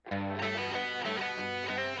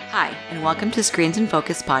Hi, and welcome to Screens in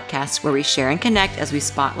Focus podcast, where we share and connect as we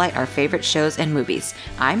spotlight our favorite shows and movies.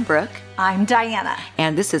 I'm Brooke. I'm Diana.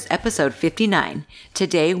 And this is episode 59.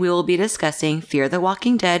 Today we will be discussing Fear the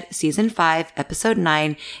Walking Dead Season 5, Episode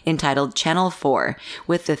 9, entitled Channel 4,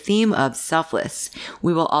 with the theme of Selfless.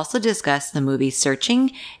 We will also discuss the movie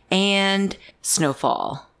Searching and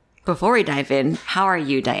Snowfall. Before we dive in, how are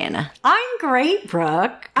you, Diana? I'm great,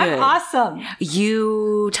 Brooke. Good. I'm awesome.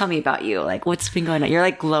 You tell me about you. Like, what's been going on? You're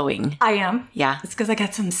like glowing. I am. Yeah. It's because I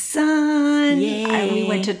got some sun. Yay. We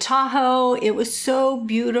went to Tahoe. It was so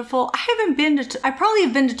beautiful. I probably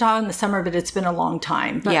have been to Tahoe in the summer, but it's been a long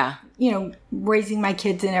time. But, Yeah. you know, raising my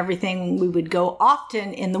kids and everything, we would go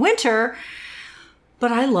often in the winter,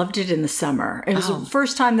 but I loved it in the summer. It was the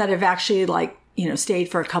first time that I've actually stayed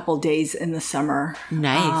for a couple days in the summer.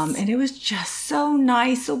 Nice. And it was just so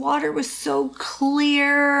nice. The water was so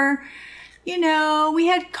clear. You know, we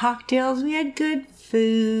had cocktails. We had good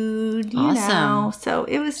food. Awesome. So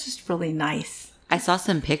it was just really nice. I saw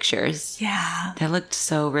some pictures. Yeah. That looked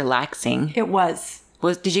so relaxing. It was.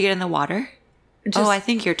 Did you get in the water? I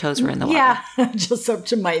think your toes were in the water. Yeah. Just up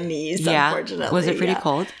to my knees, unfortunately. Was it pretty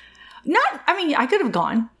cold? I could have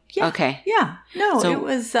gone. Yeah. Okay. Yeah. No, So- it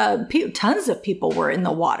was, tons of people were in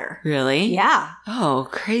the water. Really? Yeah. Oh,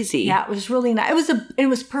 crazy. Yeah, it was really nice. It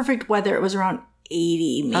was perfect weather. It was around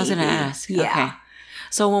 80 maybe. I was going to ask. Yeah. Okay.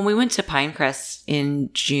 So when we went to Pinecrest in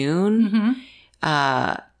June,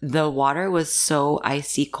 the water was so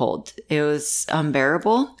icy cold. It was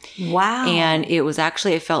unbearable. Wow. And it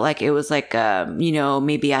felt like it was like,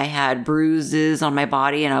 maybe I had bruises on my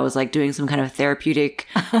body and I was like doing some kind of therapeutic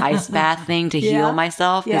ice bath thing to heal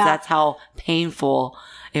myself, because that's how painful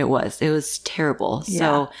it was. It was terrible. Yeah.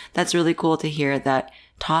 So that's really cool to hear that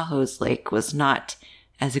Tahoe's lake was not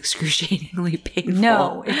as excruciatingly painful.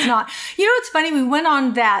 No, it's not. You know, it's funny. We went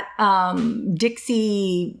on that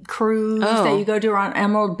Dixie cruise that you go to on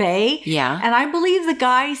Emerald Bay. Yeah. And I believe the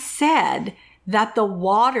guy said that the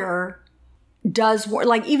water does,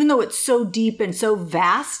 like, even though it's so deep and so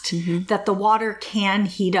vast, that the water can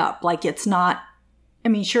heat up. Like, it's not,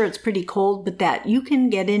 sure, it's pretty cold, but that you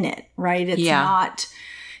can get in it, right? It's not,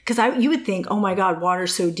 because you would think, oh my God,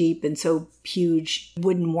 water's so deep and so huge,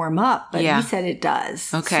 wouldn't warm up. But he said it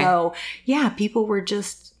does. Okay. So, yeah, people were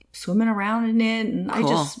just swimming around in it. And I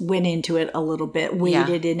just went into it a little bit,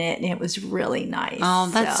 waded in it, and it was really nice. Oh,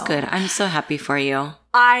 that's good. I'm so happy for you.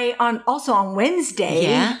 Also on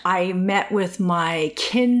Wednesday, I met with my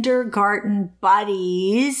kindergarten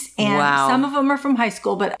buddies, and some of them are from high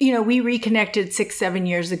school, but we reconnected 6-7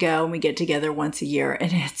 years ago, and we get together once a year.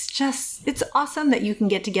 And it's awesome that you can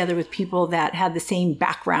get together with people that had the same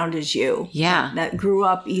background as you. Yeah. That grew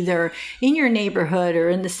up either in your neighborhood or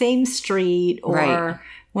in the same street or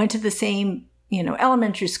went to the same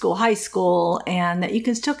elementary school, high school, and that you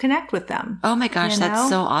can still connect with them. Oh my gosh, that's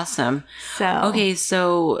so awesome.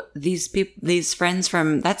 So these friends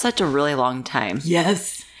from, that's such a really long time.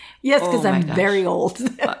 Yes, because I'm very old.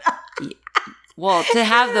 Well, to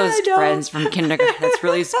have those friends from kindergarten, that's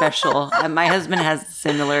really special. My husband has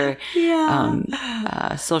similar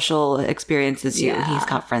social experience as you. He's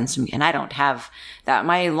got friends from, and I don't have that.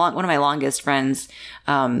 One of my longest friends,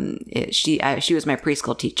 she was my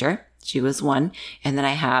preschool teacher. She was one. And then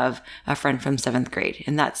I have a friend from 7th grade.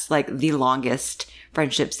 And that's like the longest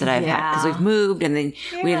friendships that I've had, because we've moved, and then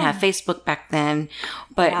we didn't have Facebook back then.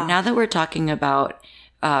 But now that we're talking about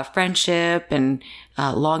friendship and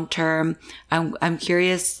long term, I'm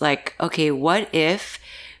curious, like, okay, what if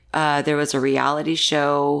there was a reality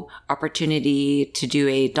show opportunity to do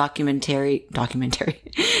a documentary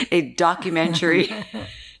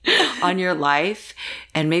on your life,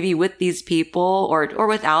 and maybe with these people or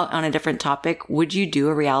without, on a different topic? Would you do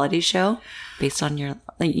a reality show based on your,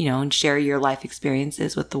 and share your life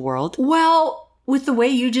experiences with the world? Well, with the way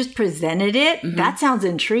you just presented it, that sounds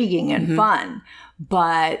intriguing and fun.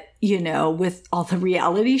 But, with all the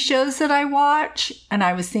reality shows that I watch, and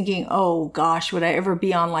I was thinking, oh gosh, would I ever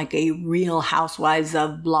be on like a Real Housewives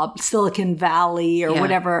of Silicon Valley or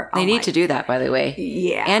whatever? They need to do that, by the way.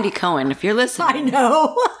 Yeah. Andy Cohen, if you're listening. I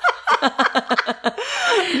know.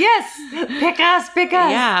 Yes. Pick us.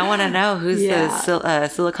 Yeah, I want to know who's the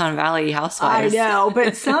Silicon Valley housewives. I know,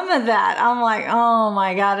 but some of that, I'm like, oh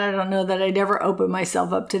my God, I don't know that I'd ever open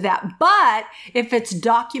myself up to that. But if it's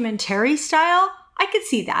documentary style, I could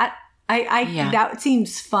see that. That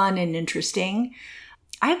seems fun and interesting.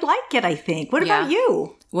 I'd like it, I think. What about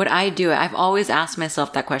you? What I do, I've always asked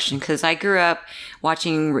myself that question because I grew up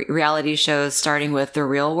watching reality shows starting with The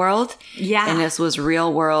Real World. Yeah. And this was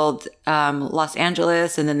Real World Los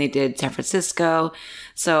Angeles, and then they did San Francisco.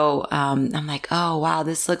 So I'm like, oh, wow,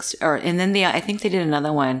 this looks... And then I think they did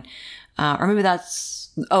another one. Or maybe that's...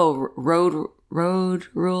 Road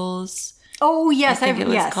Rules. Oh, yes. I think it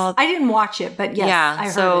was called. I didn't watch it, but yes, yeah, I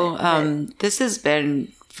heard it. This has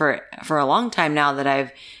been for a long time now that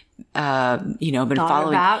I've been Thought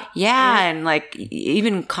following. about and like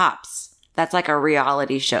even Cops. That's like a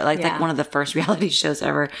reality show. Like one of the first reality shows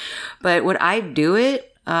ever. But would I do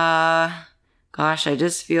it? Gosh, I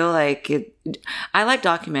just feel like it. I like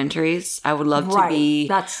documentaries. I would love to be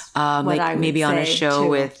That's what like I would maybe on a say, show too.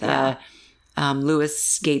 with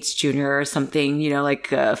Louis Gates Jr. or something, like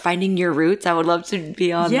Finding Your Roots. I would love to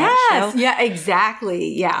be on that show. Yeah,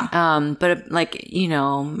 exactly. Yeah. But like,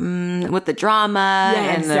 with the drama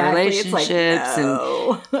and the relationships and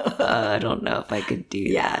I don't know if I could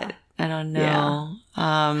do that. I don't know.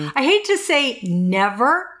 I hate to say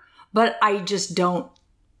never, but I just don't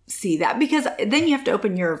see that because then you have to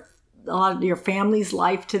open a lot of your family's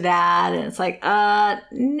life to that. And it's like,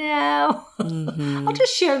 no, I'll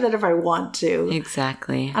just share that if I want to.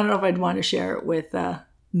 Exactly. I don't know if I'd want to share it with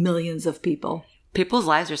millions of people. People's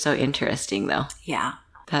lives are so interesting though. Yeah.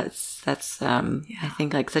 That's I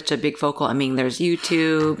think like such a big focal. I mean, there's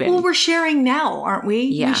YouTube. And, well, we're sharing now, aren't we?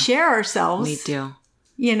 Yeah. We share ourselves. We do.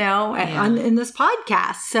 In this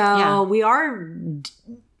podcast. So we are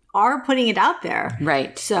putting it out there.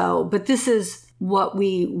 Right. So, but this is what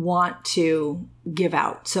we want to give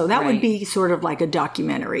out. So that would be sort of like a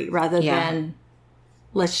documentary rather than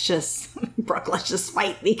let's just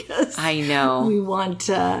fight because I know we want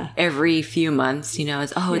every few months,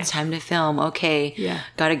 it's time to film. Okay. Yeah.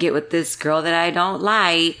 Got to get with this girl that I don't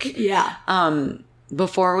like. Yeah.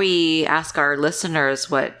 Before we ask our listeners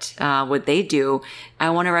what would they do, I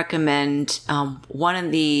want to recommend one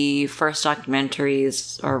of the first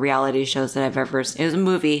documentaries or reality shows that I've ever seen. It was a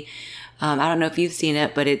movie. I don't know if you've seen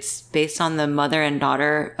it, but it's based on the mother and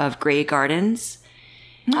daughter of Grey Gardens.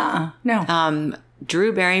 No.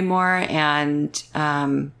 Drew Barrymore and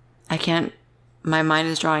my mind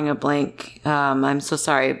is drawing a blank. I'm so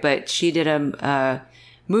sorry, but she did a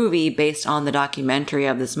movie based on the documentary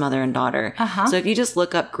of this mother and daughter. So if you just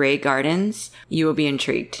look up Grey Gardens, you will be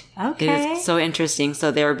intrigued. Okay. It is so interesting.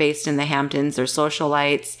 So they were based in the Hamptons. They're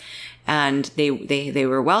socialites, and they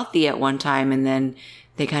were wealthy at one time, and then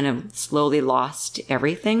they kind of slowly lost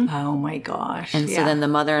everything. Oh my gosh. And so then the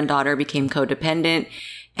mother and daughter became codependent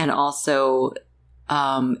and also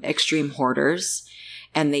extreme hoarders.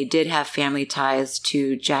 And they did have family ties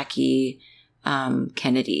to Jackie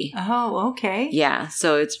Kennedy. Oh, okay. Yeah.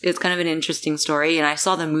 So it's kind of an interesting story. And I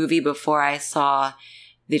saw the movie before I saw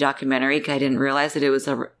the documentary because I didn't realize that it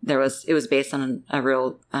was based on a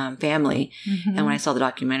real family. Mm-hmm. And when I saw the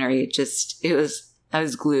documentary, I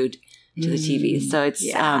was glued to the TV. So it's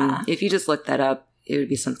if you just look that up, it would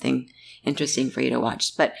be something interesting for you to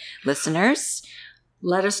watch. But listeners,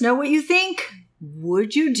 let us know what you think.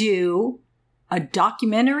 Would you do a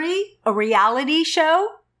documentary, a reality show?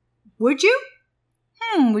 Would you?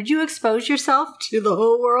 Would you expose yourself to the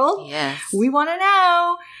whole world? Yes. We want to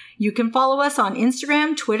know. You can follow us on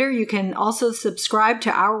Instagram, Twitter. You can also subscribe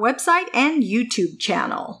to our website and YouTube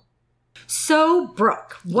channel. So,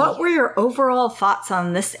 Brooke, what were your overall thoughts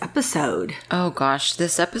on this episode? Oh gosh,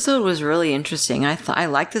 this episode was really interesting. I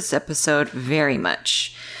liked this episode very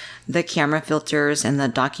much. The camera filters and the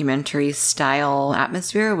documentary style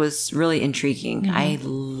atmosphere was really intriguing. Mm-hmm. I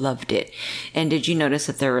loved it. And did you notice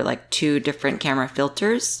that there were like 2 different camera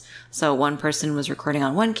filters? So one person was recording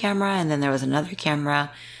on one camera and then there was another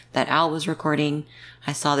camera that Al was recording.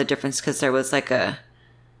 I saw the difference because there was like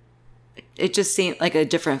it just seemed like a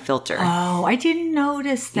different filter. Oh, I didn't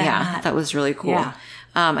notice that. Yeah, that was really cool. Yeah.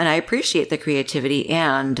 And I appreciate the creativity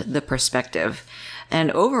and the perspective. And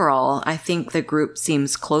overall, I think the group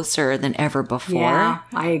seems closer than ever before. Yeah,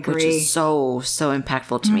 I agree. Which is so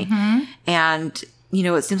impactful to me. And,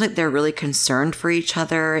 it seems like they're really concerned for each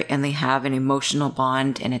other and they have an emotional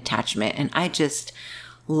bond and attachment. And I just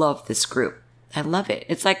love this group. I love it.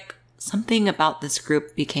 It's like something about this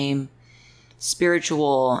group became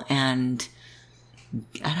spiritual and,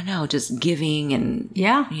 I don't know, just giving and,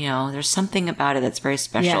 there's something about it that's very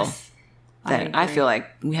special. Yes. That I feel like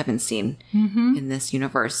we haven't seen in this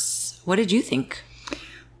universe. What did you think?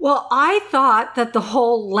 Well, I thought that the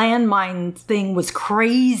whole landmine thing was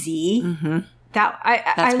crazy.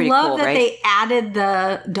 I pretty love cool, that right? they added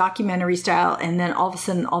the documentary style, and then all of a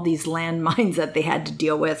sudden all these landmines that they had to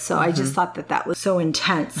deal with. So I just thought that was so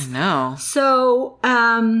intense. I know. So,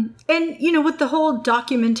 and with the whole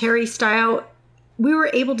documentary style, we were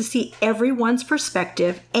able to see everyone's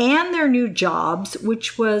perspective and their new jobs,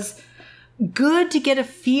 which was good to get a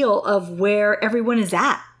feel of where everyone is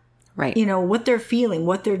at. Right. What they're feeling,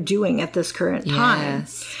 what they're doing at this current time.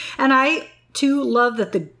 Yes. And I, too, love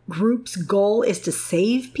that the group's goal is to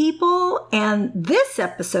save people. And this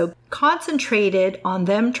episode concentrated on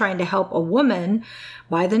them trying to help a woman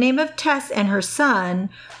by the name of Tess and her son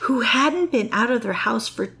who hadn't been out of their house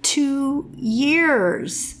for 2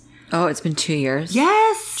 years. Oh, it's been 2 years?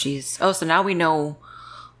 Yes. Jeez. Oh, so now we know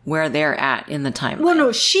where they're at in the timeline. Well,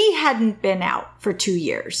 no, she hadn't been out for 2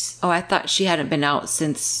 years. Oh, I thought she hadn't been out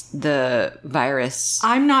since the virus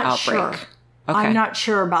I'm not outbreak. sure. Okay. I'm not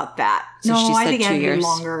sure about that. So she I said think it 2 had to years. be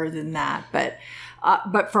longer than that.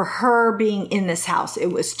 But for her being in this house, it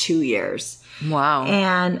was 2 years. Wow.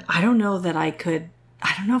 And I don't know that I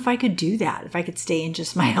don't know if I could do that. If I could stay in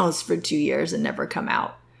just my house for 2 years and never come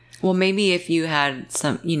out. Well, maybe if you had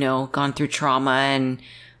some, gone through trauma and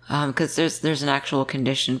because there's an actual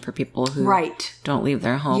condition for people who Right. don't leave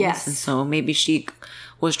their homes. Yes. And so maybe she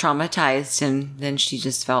was traumatized and then she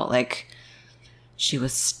just felt like she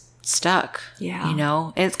was stuck.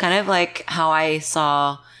 Yeah. It's kind of like how I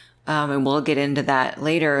saw, and we'll get into that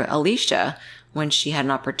later, Alicia, when she had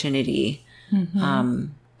an opportunity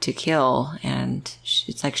to kill and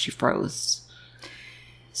it's like she froze.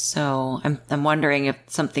 So I'm wondering if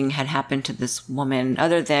something had happened to this woman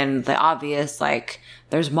other than the obvious, like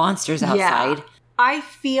there's monsters outside. Yeah. I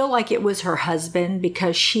feel like it was her husband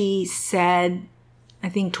because she said, I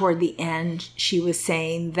think toward the end, she was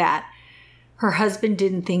saying that her husband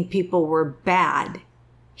didn't think people were bad.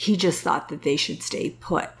 He just thought that they should stay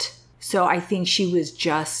put. So I think she was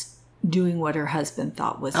just doing what her husband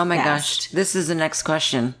thought was best. Oh my gosh. This is the next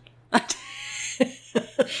question.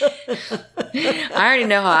 I already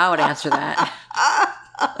know how I would answer that.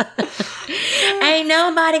 Ain't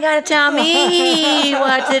nobody gonna tell me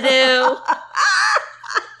what to do.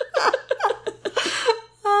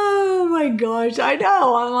 Oh my gosh, I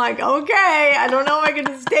know. I'm like, okay, I don't know if I can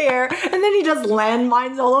just stay here. And then he does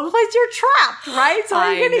landmines all over the place. You're trapped, right? So how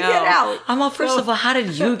are you going to get out? I'm all, first of all, how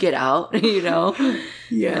did you get out?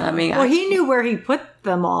 Yeah. I mean, well, he knew where he put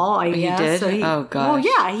them all, I guess. did? So Oh, gosh. Well,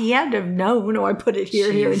 yeah, he had to have known, I put it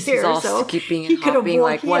here, here, and Jeez, here. he's all so skipping he and could hopping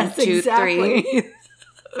avoid- like 1, 2, exactly. 3.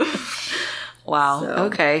 Wow. So.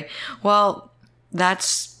 Okay. Well,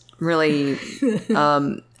 that's really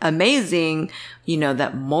amazing,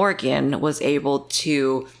 that Morgan was able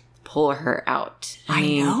to pull her out.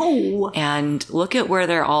 I know. And look at where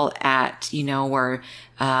they're all at, where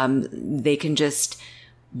they can just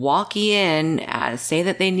walk in, say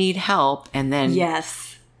that they need help, and then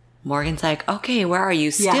Yes. Morgan's like, okay, where are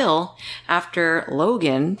you still after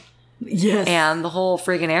Logan Yes. and the whole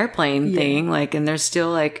friggin' airplane thing? Like, and they're still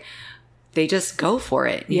like, they just go for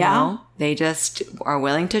it, you know? They just are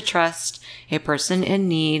willing to trust a person in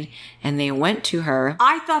need, and they went to her.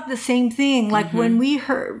 I thought the same thing. Like when we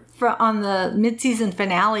heard on the mid-season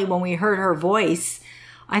finale, when we heard her voice,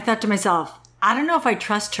 I thought to myself, I don't know if I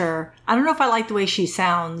trust her. I don't know if I like the way she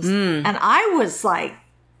sounds. And I was like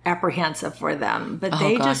apprehensive for them, but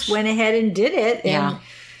they just went ahead and did it. And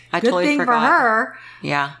I good totally thing forgot. for her.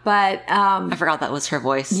 Yeah. But I forgot that was her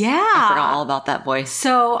voice. Yeah. I forgot all about that voice.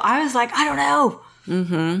 so I was like, I don't know.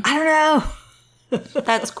 I don't know.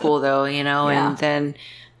 That's cool though, Yeah. and then,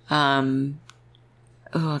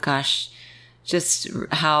 oh gosh, just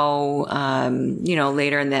how,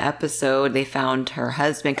 later in the episode they found her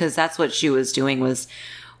husband, because that's what she was doing, was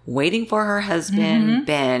waiting for her husband,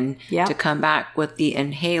 Ben, to come back with the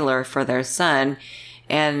inhaler for their son.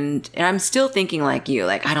 And I'm still thinking like you,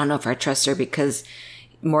 like, I don't know if I trust her, because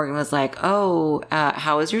Morgan was like, oh,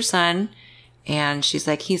 how is your son? And she's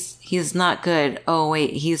like, he's not good. Oh,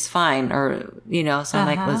 wait, he's fine. Or, so I'm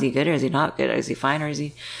like, was he good or is he not good? Or is he fine or is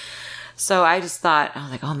he? So I just thought, I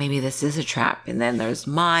was like, oh, maybe this is a trap. And then there's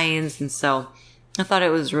mines. And so I thought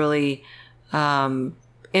it was really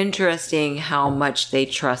interesting how much they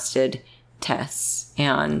trusted Tess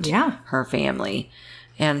and her family.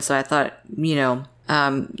 And so I thought,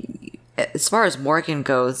 as far as Morgan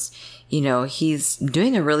goes, he's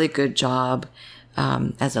doing a really good job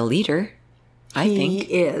as a leader. I think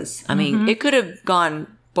He is. I mean, it could have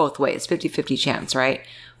gone both ways, 50-50 chance, right?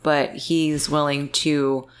 But he's willing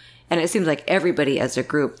to, and it seems like everybody as a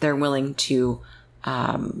group, they're willing to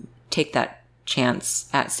take that chance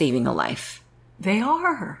at saving a life. They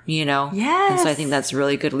are. You know? Yes. And so I think that's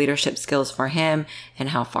really good leadership skills for him and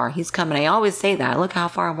how far he's come. And I always say that. Look how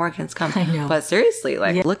far Morgan's come. I know. But seriously,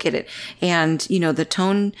 like, look at it. And, you know, the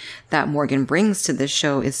tone that Morgan brings to this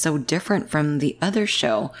show is so different from the other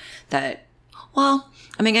show that, well,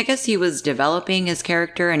 I mean, I guess he was developing his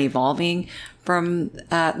character and evolving from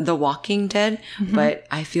The Walking Dead, but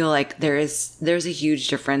I feel like there's a huge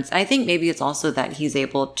difference. I think maybe it's also that he's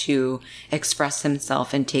able to express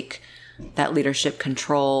himself and take that leadership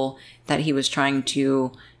control that he was trying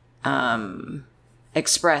to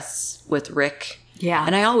express with Rick. Yeah.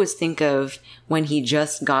 And I always think of when he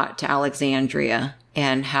just got to Alexandria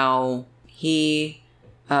and how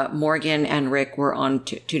Morgan and Rick were on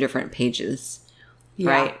two different pages.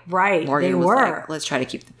 Yeah, right. Morgan they was were. like, let's try to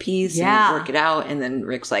keep the peace Yeah. and work it out. And then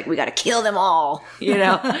Rick's like, we got to kill them all, you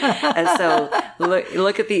know? And so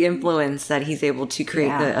look at the influence that he's able to create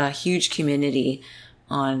a huge community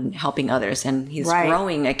on helping others. And he's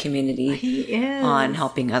growing a community on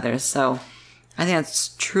helping others. So I think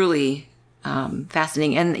that's truly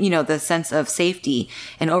fascinating. And, you know, the sense of safety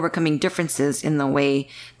and overcoming differences in the way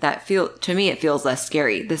that to me, it feels less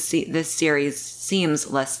scary. This series seems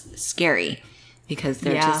less scary. Because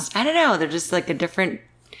they're just, I don't know, they're just like a different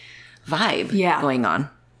vibe going on.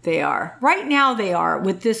 They are. Right now they are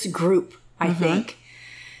with this group, I think.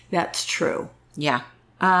 That's true. Yeah.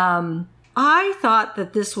 I thought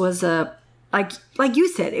that this was like you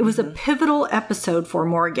said, it was a pivotal episode for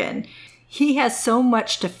Morgan. He has so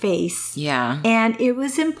much to face. Yeah. And it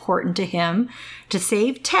was important to him to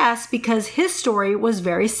save Tess because his story was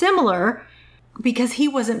very similar because he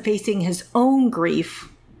wasn't facing his own grief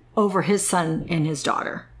over his son and his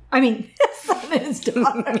daughter. I mean, his son and his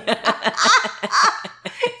daughter.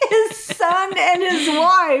 His son and his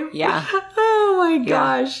wife. Yeah. Oh my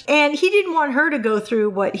gosh. And he didn't want her to go through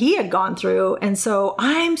what he had gone through. And so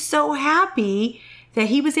I'm so happy that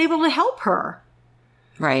he was able to help her.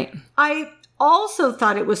 Right. I also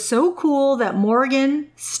thought it was so cool that Morgan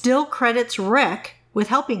still credits Rick with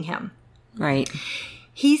helping him. Right.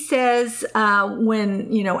 He says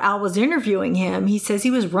when, you know, Al was interviewing him, he says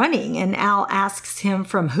he was running and Al asks him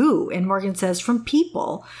from who? And Morgan says from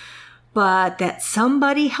people, but that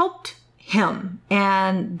somebody helped him.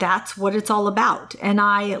 And that's what it's all about. And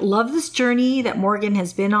I love this journey that Morgan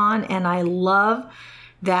has been on. And I love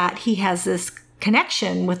that he has this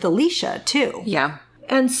connection with Alicia too. Yeah.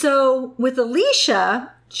 And so with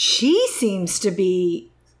Alicia, she seems to be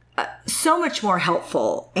so much more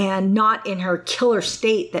helpful and not in her killer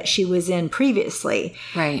state that she was in previously.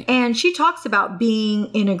 Right. And she talks about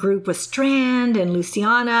being in a group with Strand and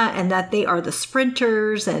Luciana and that they are the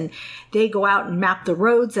sprinters and they go out and map the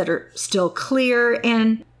roads that are still clear.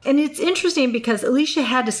 And it's interesting because Alicia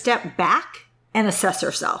had to step back and assess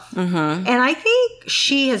herself. And I think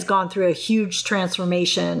she has gone through a huge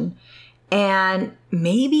transformation and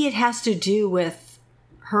maybe it has to do with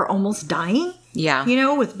her almost dying. Yeah. You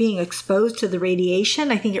know, with being exposed to the radiation,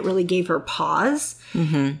 I think it really gave her pause.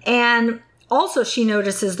 And also she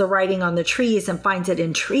notices the writing on the trees and finds it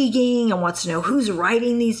intriguing and wants to know who's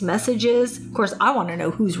writing these messages. Of course, I want to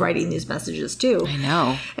know who's writing these messages too. I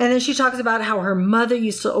know. And then she talks about how her mother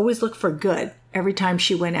used to always look for good every time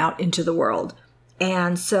she went out into the world.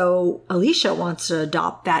 And so Alicia wants to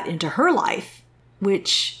adopt that into her life,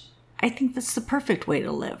 which I think that's the perfect way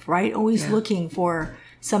to live, right? Always looking for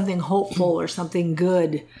something hopeful or something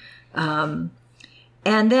good. And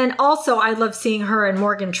then also I love seeing her and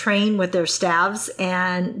Morgan train with their staffs.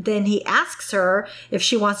 And then he asks her if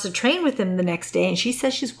she wants to train with him the next day. And she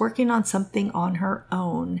says she's working on something on her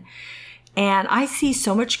own. And I see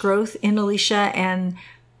so much growth in Alicia and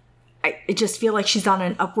I just feel like she's on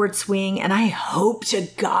an upward swing. And I hope to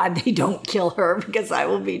God they don't kill her because I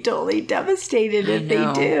will be totally devastated if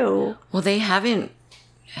they do. Well, they haven't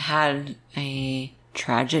had a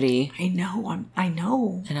tragedy. I know.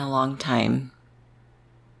 In a long time.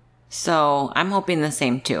 So I'm hoping the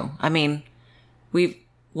same too. I mean, it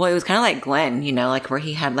was kind of like Glenn, you know, like where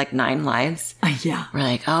he had like 9 lives. Yeah. We're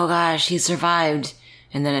like, oh gosh, he survived.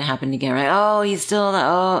 And then it happened again. We're like, oh, he's still,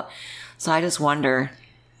 So I just wonder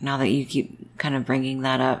now that you keep kind of bringing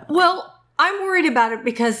that up. Well, I'm worried about it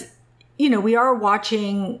because, you know, we are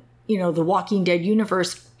watching, you know, the Walking Dead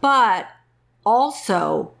universe, but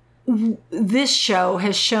also this show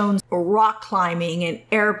has shown rock climbing and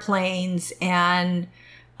airplanes and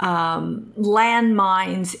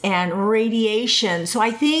landmines and radiation. So I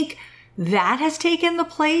think that has taken the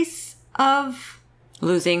place of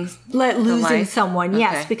losing someone.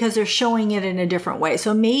 Yes, because they're showing it in a different way.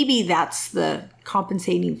 So maybe that's the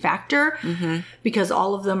compensating factor because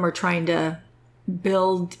all of them are trying to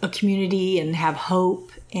build a community and have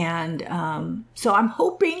hope. And so I'm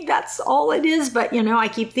hoping that's all it is. But, I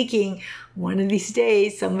keep thinking one of these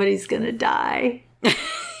days somebody's going to die.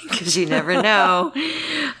 Because you never know.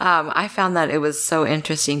 I found that it was so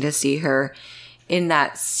interesting to see her in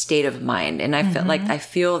that state of mind. And I felt like I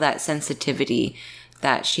feel that sensitivity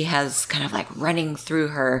that she has kind of like running through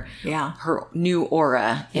her, her new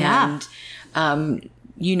aura. Yeah. And,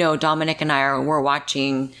 Dominic and I we're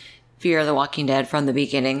watching Fear the Walking Dead from the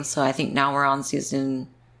beginning. So I think now we're on season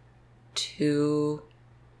 2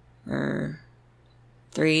 or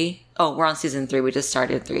 3. Oh, we're on season 3. We just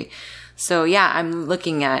started 3. So yeah, I'm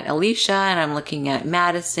looking at Alicia and I'm looking at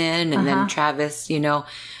Madison and then Travis,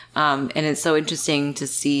 and it's so interesting to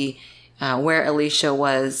see where Alicia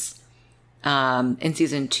was in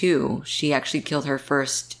season 2. She actually killed her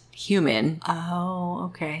first human. Oh,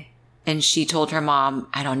 okay. And she told her mom,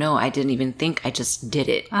 I don't know, I didn't even think, I just did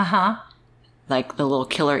it. Like the little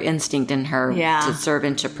killer instinct in her to serve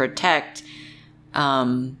and to protect,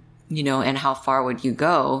 and how far would you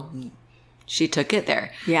go? She took it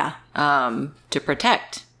there. Yeah. To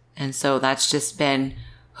protect. And so that's just been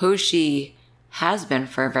who she has been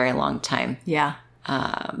for a very long time. Yeah.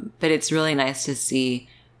 But it's really nice to see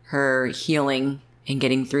her healing and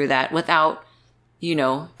getting through that without,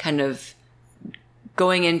 kind of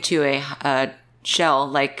going into a shell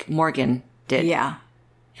like Morgan did. Yeah.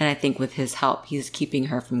 And I think with his help, he's keeping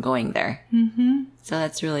her from going there. So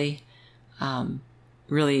that's really,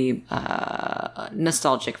 really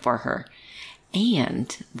nostalgic for her.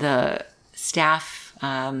 And the staff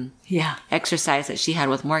exercise that she had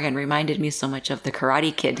with Morgan reminded me so much of the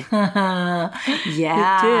Karate Kid. Yeah. It did.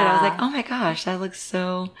 I was like, oh my gosh, that looks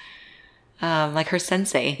so like her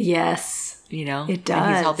sensei. Yes. It does.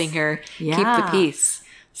 And he's helping her keep the peace.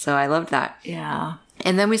 So I loved that. Yeah.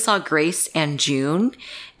 And then we saw Grace and June.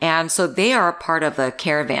 And so they are a part of the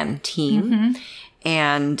caravan team.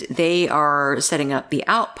 And they are setting up the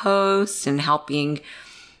outposts and helping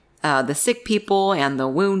the sick people and the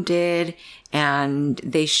wounded. And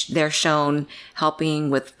they're shown helping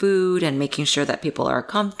with food and making sure that people are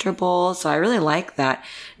comfortable. So I really like that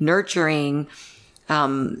nurturing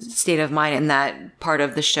state of mind in that part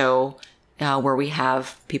of the show where we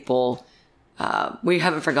have people. We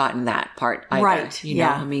haven't forgotten that part either. Right.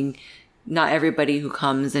 I mean, not everybody who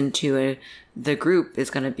comes into the group is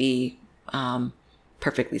going to be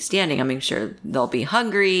perfectly standing. I mean, sure, they'll be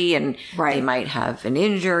hungry and they might have an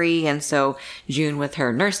injury. And so June with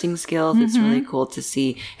her nursing skills, it's really cool to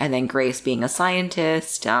see. And then Grace being a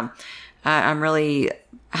scientist. I'm really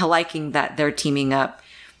liking that they're teaming up.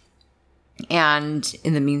 And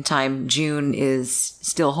in the meantime, June is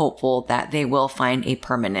still hopeful that they will find a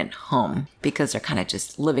permanent home because they're kind of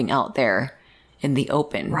just living out there in the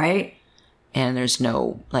open. Right. And there's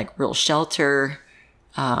no like real shelter.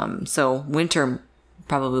 So winter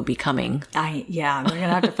probably will be coming. We're going to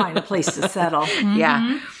have to find a place to settle.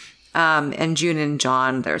 Yeah. And June and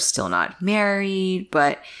John, they're still not married,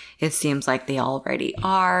 but it seems like they already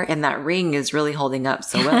are. And that ring is really holding up.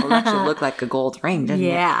 So it will actually look like a gold ring, doesn't it?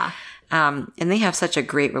 Yeah. And they have such a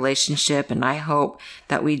great relationship. And I hope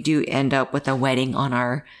that we do end up with a wedding on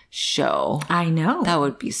our show. I know. That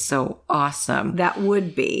would be so awesome. That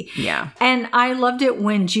would be. Yeah. And I loved it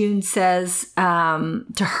when June says to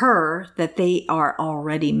her that they are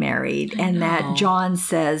already married and that John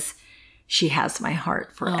says, she has my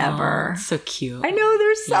heart forever. Oh, so cute. I know,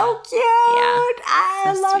 they're so cute. Yeah.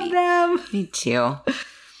 I So love sweet. them. Me too.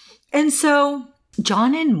 And so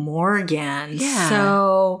John and Morgan. Yeah.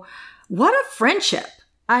 So what a friendship.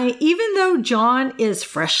 Even though John is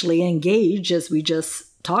freshly engaged, as we just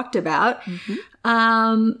talked about, he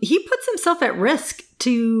puts himself at risk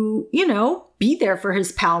to, be there for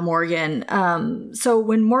his pal Morgan. So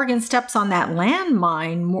when Morgan steps on that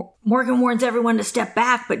landmine, Morgan warns everyone to step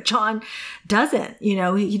back, but John doesn't.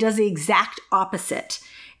 He does the exact opposite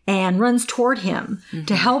and runs toward him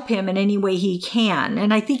to help him in any way he can.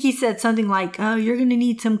 And I think he said something like, oh, you're going to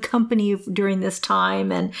need some company during this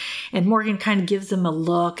time. And Morgan kind of gives him a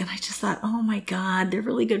look. And I just thought, oh my God, they're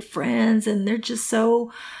really good friends. And they're just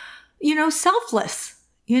so, selfless.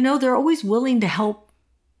 They're always willing to help.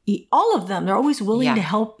 All of them, they're always willing to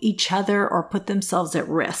help each other or put themselves at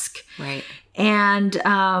risk. Right. And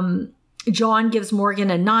John gives Morgan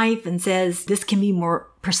a knife and says, this can be more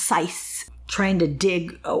precise, trying to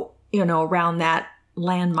dig, around that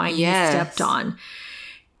landmine he stepped on.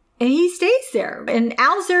 And he stays there. And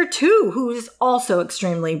Al's there too, who's also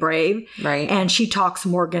extremely brave. Right. And she talks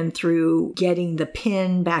Morgan through getting the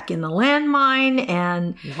pin back in the landmine.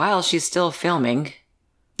 And while she's still filming.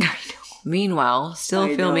 I know. Meanwhile,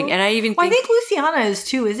 still filming. Know. And I even think Luciana is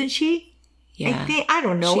too, isn't she? Yeah. I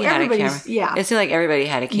don't know. She had a camera. Everybody's, yeah. It seemed like everybody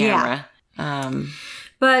had a camera.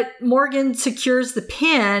 But Morgan secures the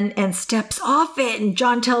pin and steps off it, and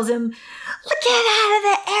John tells him, "Get out of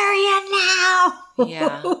the area now!"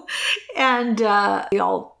 Yeah. And they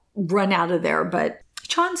all run out of there. But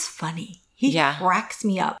John's funny. He cracks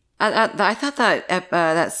me up. I thought that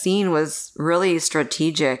that scene was really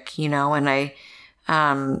strategic, you know, and I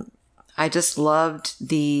just loved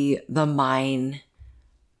the mine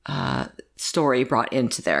story brought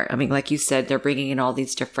into there. I mean, like you said, they're bringing in all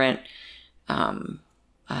these different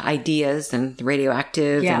ideas and the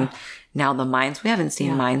radioactive and now the mines. We haven't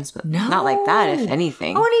seen mines, but not like that, if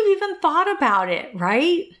anything. I wouldn't have even thought about it,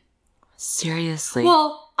 right? Seriously.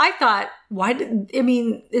 Well, I thought,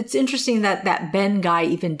 it's interesting that Ben guy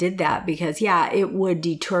even did that because, it would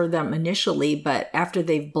deter them initially, but after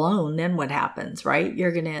they've blown, then what happens, right?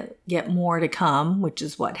 You're going to get more to come, which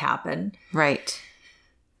is what happened. Right.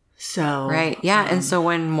 So. Right. Yeah. And so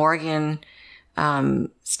when Morgan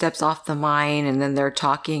steps off the mine and then they're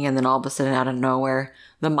talking and then all of a sudden out of nowhere,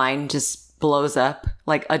 the mine just blows up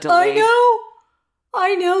like a delay. I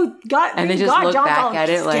know. And they just look back at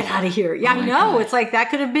it like, get out of here. Yeah, I know. God. It's like that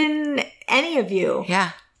could have been any of you.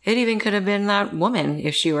 Yeah. It even could have been that woman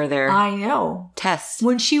if she were there. I know. Tess.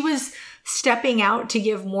 When she was stepping out to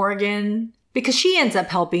give Morgan, because she ends up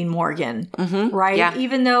helping Morgan, right? Yeah.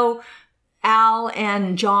 Even though Al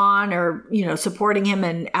and John are, supporting him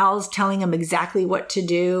and Al's telling him exactly what to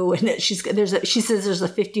do. And she says there's a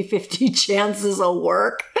 50-50 chance this will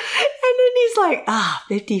work. And then he's like,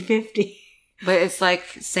 50-50. But it's like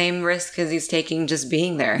same risk as he's taking just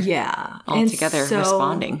being there. Yeah. Altogether,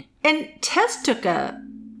 responding. And Tess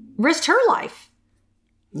risked her life.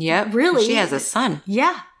 Yep. Really. She has a son.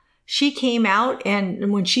 Yeah. She came out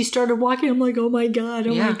and when she started walking, I'm like, oh my God.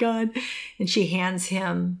 And she hands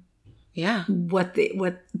him what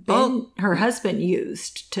Ben, her husband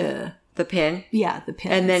used to... The pin? Yeah, the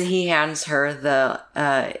pin. And then he hands her the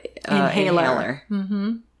inhaler.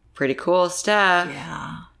 Mm-hmm. Pretty cool stuff.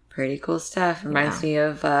 Yeah. Pretty cool stuff. Reminds me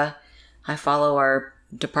of, I follow our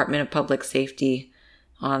Department of Public Safety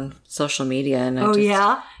on social media. And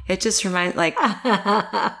it just reminds, like,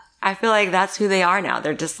 I feel like that's who they are now.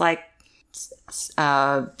 They're just like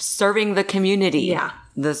serving the community. Yeah.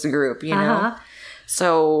 This group, you know?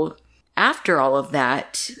 So after all of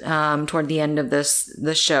that, toward the end of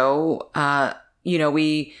the show,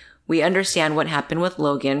 we understand what happened with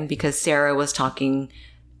Logan because Sarah was talking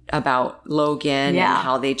about Logan and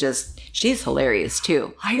how she's hilarious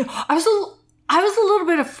too. I know. I was a little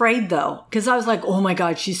bit afraid though, because I was like, oh my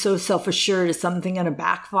God, she's so self-assured. Is something going to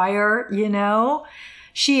backfire?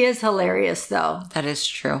 She is hilarious though. That is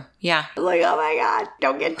true. Yeah. Like, oh my God,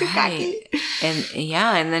 don't get too cocky.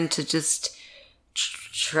 And then to just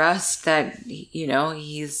trust that,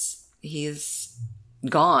 he's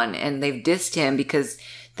gone and they've dissed him because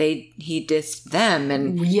he dissed them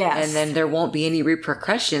and then there won't be any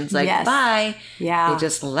repercussions bye. Yeah. They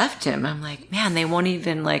just left him. I'm like, man, they won't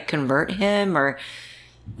even like convert him or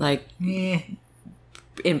like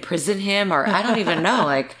imprison him or I don't even know.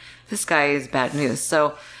 Like this guy is bad news.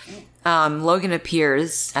 So Logan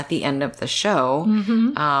appears at the end of the show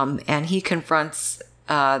and he confronts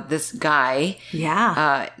this guy.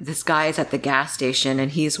 Yeah. This guy is at the gas station and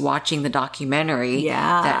he's watching the documentary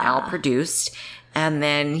that Al produced. And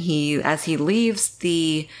then as he leaves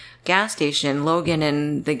the gas station, Logan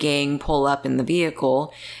and the gang pull up in the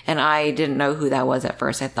vehicle. And I didn't know who that was at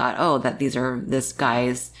first. I thought, that these are this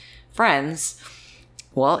guy's friends.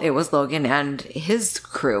 Well, it was Logan and his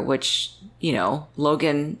crew, which,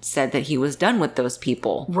 Logan said that he was done with those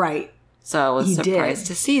people. Right. So I was surprised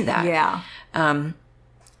to see that. Yeah.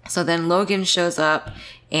 So then Logan shows up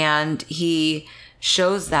and he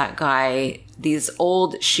shows that guy these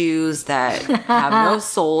old shoes that have no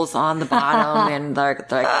soles on the bottom and they're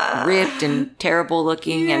like ripped and terrible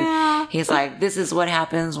looking. Yeah. And he's like, this is what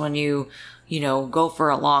happens when you go for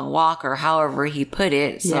a long walk or however he put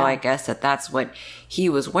it. So I guess that's what he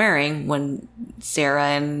was wearing when Sarah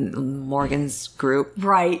and Morgan's group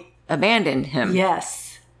abandoned him.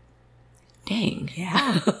 Yes. Dang.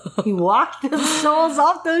 Yeah. He walked the soles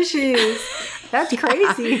off those shoes. That's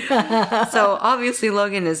crazy. So obviously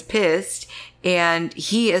Logan is pissed and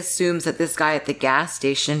he assumes that this guy at the gas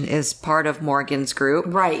station is part of Morgan's group.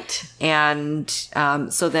 Right. And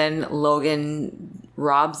so then Logan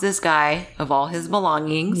robs this guy of all his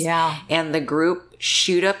belongings. Yeah. And the group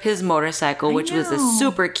shoot up his motorcycle, which was a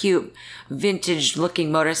super cute vintage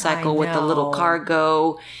looking motorcycle with the little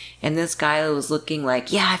cargo. And this guy was looking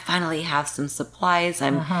like, I finally have some supplies.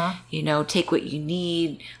 I'm, take what you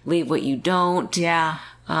need, leave what you don't. Yeah.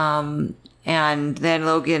 And then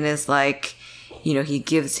Logan is like, he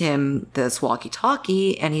gives him this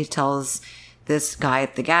walkie-talkie and he tells this guy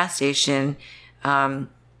at the gas station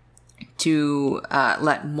to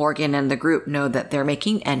let Morgan and the group know that they're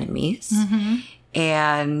making enemies.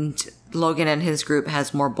 And Logan and his group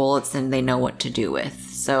has more bullets than they know what to do with.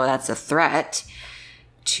 So that's a threat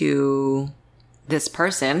to this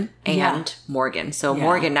person and Morgan. So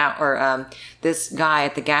Morgan now, or this guy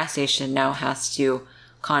at the gas station now has to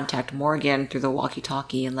contact Morgan through the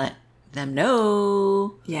walkie-talkie and let them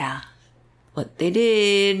know what they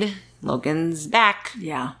did. Logan's back.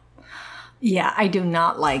 Yeah, I do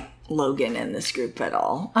not like Logan in this group at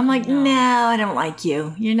all. I'm like, no, I don't like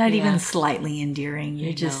you. You're not even slightly endearing.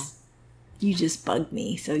 You just bug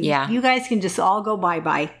me. So you guys can just all go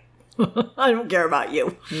bye-bye. I don't care about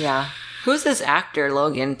you. Yeah. Who's this actor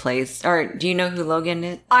Logan plays? Or do you know who Logan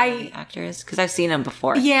is? The actor is? Because I've seen him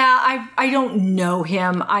before. Yeah, I don't know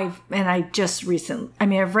him. I've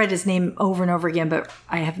read his name over and over again, but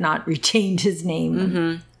I have not retained his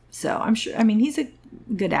name. So I'm sure, he's a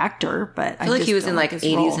good actor, but I feel like he was in like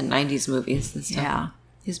 80s and 90s movies and stuff. Yeah.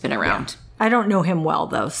 He's been around. Yeah. I don't know him well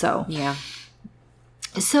though, so. Yeah.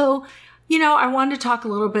 So, I wanted to talk a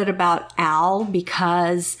little bit about Al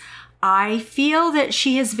because I feel that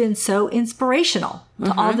she has been so inspirational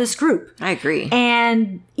to all this group. I agree.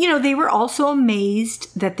 And, they were also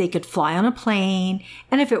amazed that they could fly on a plane.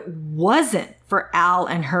 And if it wasn't for Al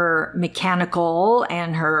and her mechanical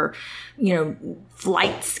and her,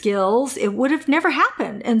 flight skills, it would have never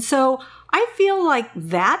happened. And so I feel like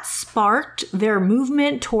that sparked their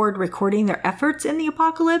movement toward recording their efforts in the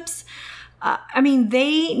apocalypse.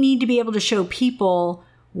 They need to be able to show people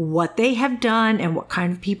what they have done and what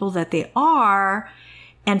kind of people that they are.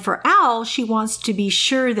 And for Al, she wants to be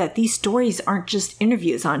sure that these stories aren't just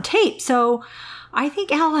interviews on tape. So I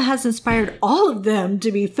think Al has inspired all of them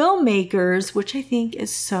to be filmmakers, which I think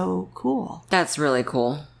is so cool. That's really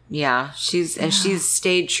cool. Yeah. She's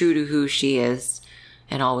stayed true to who she is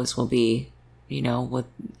and always will be, with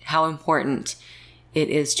how important it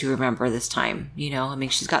is to remember this time.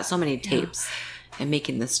 She's got so many tapes and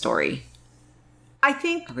making this story. I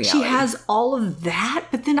think she has all of that,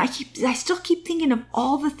 but then I still keep thinking of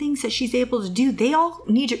all the things that she's able to do. They all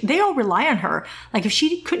rely on her. Like if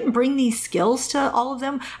she couldn't bring these skills to all of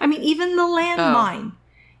them, even the landmine,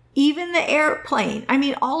 even the airplane,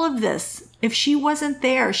 all of this, if she wasn't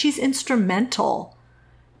there, she's instrumental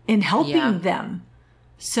in helping them.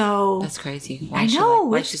 So that's crazy. I know.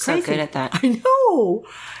 Why she's so good at that? I know.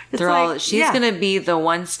 She's going to be the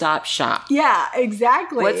one-stop shop. Yeah,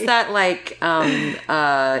 exactly. What's that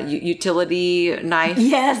utility knife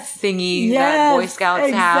thingy that Boy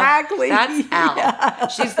Scouts have? That's Al. Yeah.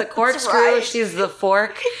 She's the corkscrew. Right. She's the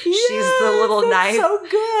fork. She's the little knife. So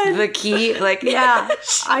good. The key.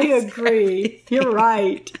 I agree. You're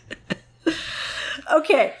right.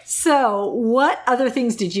 Okay, so what other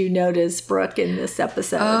things did you notice, Brooke, in this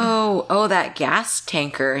episode? Oh, that gas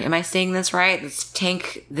tanker. Am I saying this right?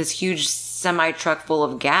 This huge semi-truck full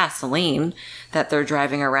of gasoline that they're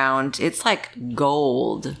driving around. It's like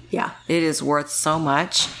gold. Yeah. It is worth so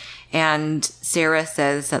much. And Sarah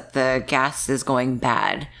says that the gas is going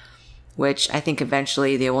bad, which I think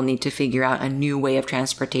eventually they will need to figure out a new way of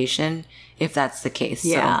transportation if that's the case.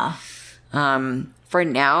 Yeah. So, for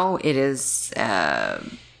now, it is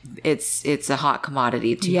it's a hot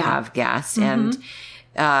commodity to have gas, and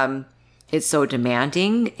it's so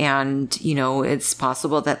demanding, and it's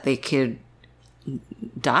possible that they could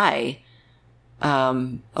die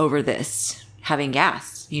over this having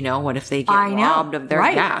gas. What if they get robbed of their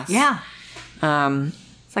gas? Yeah,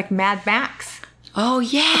 it's like Mad Max. Oh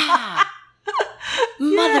yeah.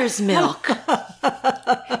 Mother's Milk.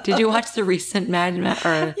 Did you watch the recent Mad Max?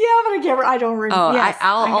 Yeah, but I don't remember. Oh, yes,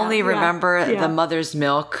 I'll only remember the Mother's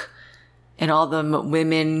Milk and all the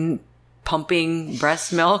women pumping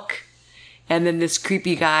breast milk, and then this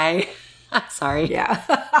creepy guy. Sorry. Yeah.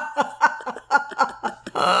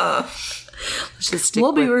 Let's just stick.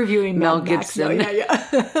 We'll be reviewing Mel Mad Max, Gibson.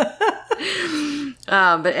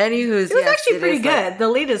 But anywho, it was actually pretty good. The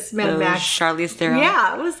latest Mad Max. Charlize Theron.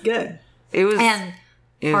 Yeah, it was good. It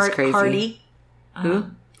was crazy. Hardy. Who?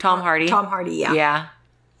 Tom Hardy. Tom Hardy, yeah. Yeah.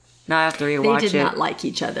 Now I have to rewatch it. They did not like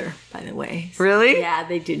each other, by the way. So, really? Yeah,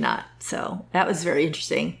 they do not. So that was very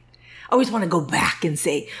interesting. I always want to go back and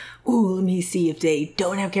say, ooh, let me see if they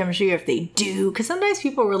don't have chemistry or if they do. Because sometimes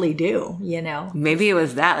people really do, Maybe it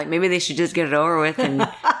was that. Maybe they should just get it over with and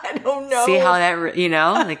I don't know. See how that,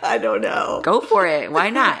 I don't know. Go for it. Why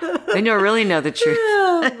not? Then you'll really know the truth.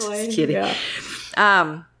 Oh, just kidding. Yeah.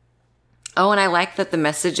 And I like that the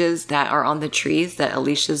messages that are on the trees that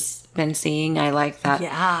Alicia's been seeing. I like that.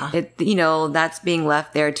 Yeah. That's being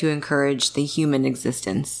left there to encourage the human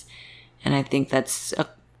existence. And I think it's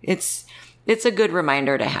a good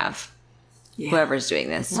reminder to have. Yeah. Whoever's doing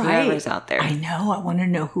this, right. Whoever's out there. I know. I want to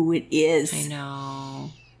know who it is. I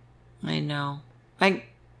know.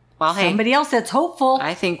 Somebody else that's hopeful.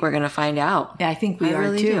 I think we're going to find out. Yeah, I think we are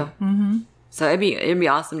really too. Do. Mm-hmm. So it'd be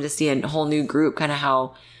awesome to see a whole new group, kind of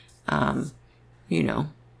how,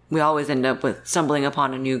 we always end up with stumbling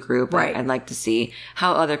upon a new group. Right. I'd like to see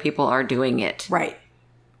how other people are doing it. Right.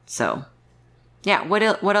 So, yeah. What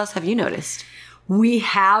else have you noticed? We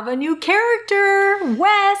have a new character,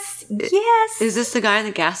 Wes. Yes. Is this the guy in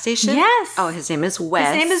the gas station? Yes. Oh, his name is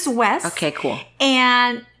Wes. His name is Wes. Okay, cool.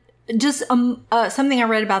 And just something I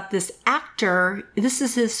read about this actor, this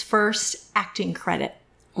is his first acting credit.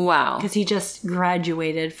 Wow. Because he just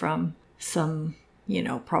graduated from some,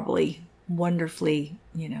 probably wonderfully,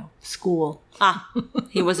 school.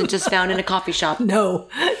 He wasn't just found in a coffee shop. No,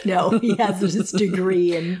 he has his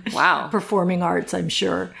degree in performing arts, I'm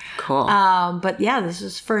sure. Cool. But yeah, this is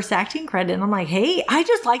his first acting credit. And I'm like, hey, I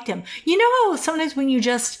just liked him. You know how sometimes when you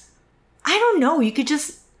I don't know, you could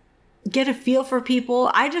just get a feel for people.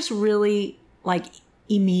 I just really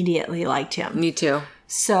immediately liked him. Me too.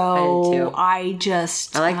 So I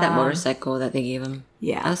like that motorcycle that they gave him.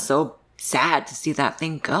 Yeah. That was so sad to see that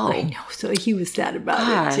thing go. I know. So he was sad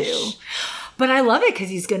about it too. But I love it because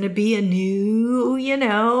he's going to be a new,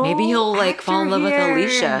 maybe he'll fall in love with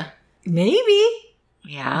Alicia. Maybe.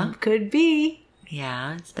 Yeah. Could be.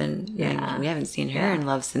 Yeah. It's been, we haven't seen her in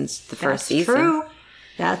love since the first season. True.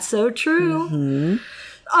 That's so true. Mm-hmm.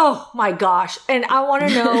 Oh my gosh. And I want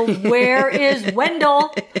to know, where is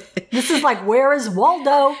Wendell? This is where is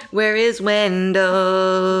Waldo? Where is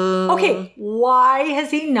Wendell? Okay, why has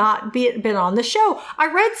he not been on the show? I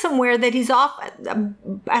read somewhere that he's off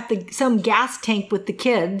at some gas tank with the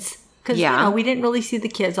kids. Because, we didn't really see the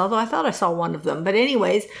kids, although I thought I saw one of them. But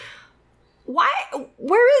anyways, why?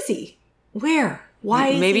 Where is he? Where?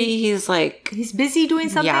 Why? Maybe he's he's busy doing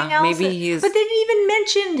something else. Maybe he's. But they didn't even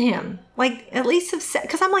mention him. At least have said,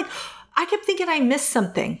 because I'm I kept thinking I missed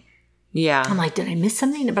something. Yeah. I'm did I miss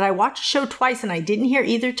something? But I watched the show twice and I didn't hear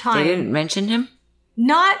either time. They didn't mention him?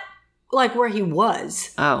 Not where he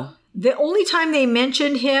was. Oh. The only time they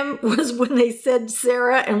mentioned him was when they said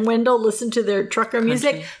Sarah and Wendell listened to their trucker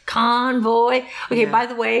music. Convoy. Okay, by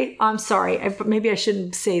the way, I'm sorry. Maybe I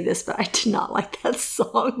shouldn't say this, but I did not like that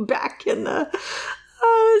song back in the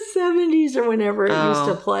 70s or whenever it used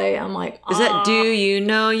to play. I'm is that Do You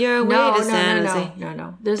Know Your Way to San Jose?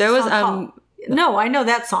 No. There was no, I know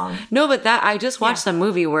that song. No, but I just watched a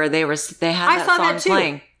movie where they had that song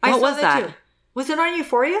playing. What was that? Too. Was it on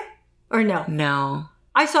Euphoria? Or no? No.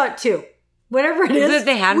 I saw it too. Whatever it is. Is it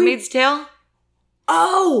The Handmaid's Tale?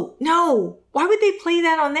 Oh, no. Why would they play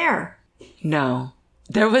that on there? No.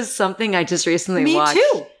 There was something I just recently watched.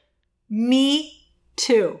 Me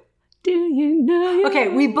too. Do you know? Okay,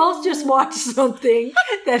 we both just watched something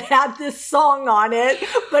that had this song on it,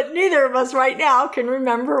 but neither of us right now can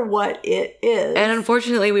remember what it is. And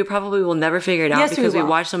unfortunately, we probably will never figure it out because we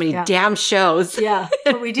watch so many damn shows. Yeah,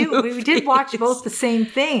 but we do. We did watch both the same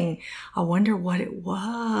thing. I wonder what it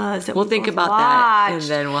was. We'll think about that, and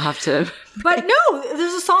then we'll have to. But no,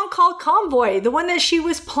 there's a song called Convoy, the one that she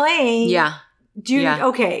was playing. Yeah.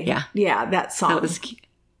 Okay. Yeah. Yeah, that song. That was cute.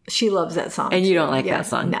 She loves that song. And you don't like that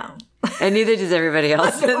song. No. And neither does everybody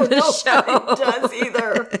else in the show. Does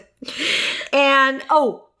either. And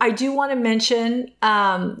I do want to mention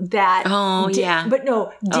that. Oh yeah. But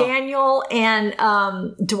no, Daniel and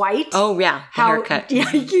Dwight. Oh yeah, the haircut. Yeah,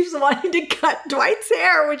 he keeps wanting to cut Dwight's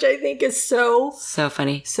hair, which I think is so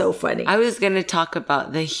funny. So funny. I was going to talk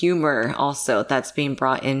about the humor also that's being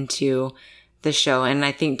brought into the show, and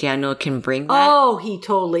I think Daniel can bring that. Oh, he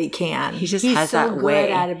totally can. He just has that way.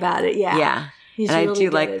 He's so good about it. Yeah. Yeah. He's and really I do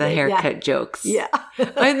like the haircut jokes. Yeah.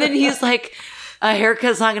 And then he's like, a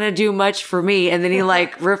haircut's not going to do much for me. And then he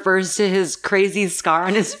refers to his crazy scar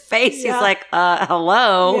on his face. He's like,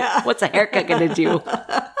 hello? Yeah. What's a haircut going to do?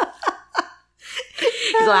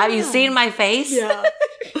 He's like, have you seen my face? Yeah.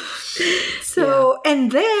 So,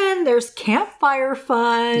 and then there's campfire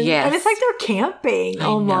fun. Yes. And it's like they're camping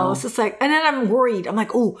almost. It's and then I'm worried. I'm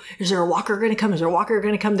like, oh, is there a walker going to come? Is there a walker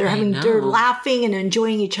going to come? They're laughing and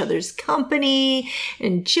enjoying each other's company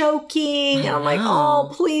and joking. And I'm like, oh,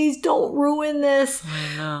 please don't ruin this.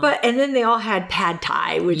 I know. And then they all had pad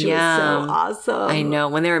thai, which was so awesome. I know.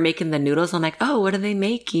 When they were making the noodles, I'm like, oh, what are they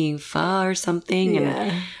making? Pho or something? Yeah.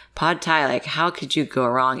 And pad thai, like how could you go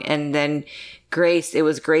wrong? And then it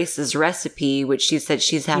was Grace's recipe, which she said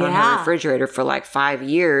she's had on her refrigerator for like 5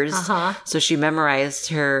 years. So she memorized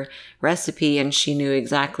her recipe and she knew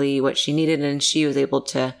exactly what she needed and she was able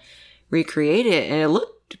to recreate it and it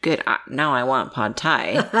looked good. Now I want pad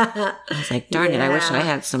thai. I was like, darn it, I wish I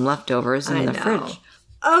had some leftovers in the fridge.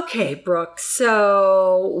 Okay, Brooke,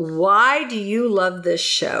 so why do you love this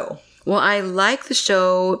show? Well, I like the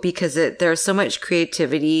show because there's so much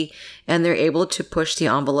creativity and they're able to push the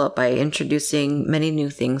envelope by introducing many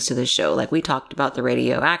new things to the show. Like we talked about the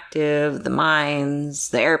radioactive, the mines,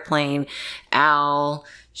 the airplane, Al.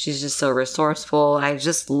 She's just so resourceful. I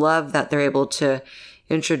just love that they're able to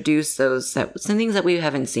introduce some things that we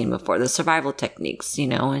haven't seen before, the survival techniques,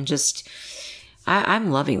 and just... I'm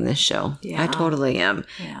loving this show. Yeah. I totally am.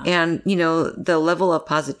 Yeah. And, the level of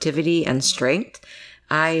positivity and strength,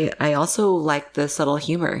 I also like the subtle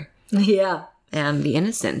humor. Yeah. And the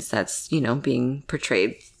innocence that's, being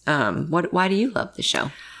portrayed. Why do you love the show?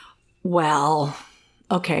 Well,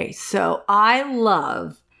 okay. So I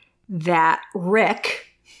love that Rick...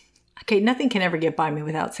 Okay, nothing can ever get by me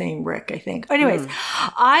without saying Rick, I think. Anyways,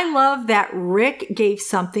 I love that Rick gave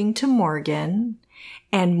something to Morgan...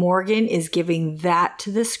 And Morgan is giving that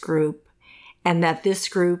to this group and that this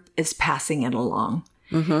group is passing it along.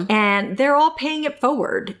 Mm-hmm. And they're all paying it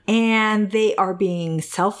forward and they are being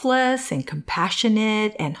selfless and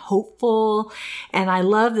compassionate and hopeful. And I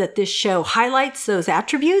love that this show highlights those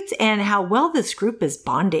attributes and how well this group is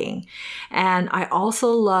bonding. And I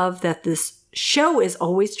also love that this show is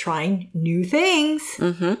always trying new things.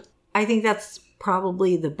 Mm-hmm. I think that's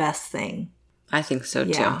probably the best thing. I think so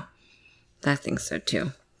too. I think so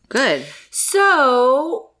too. Good.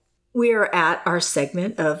 So we're at our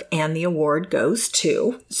segment of And the Award Goes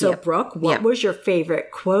To. So Brooke, what was your favorite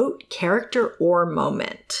quote, character, or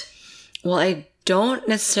moment? Well, I don't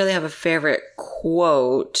necessarily have a favorite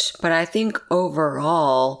quote, but I think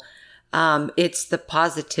overall it's the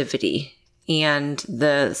positivity and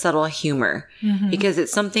the subtle humor because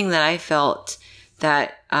it's something that I felt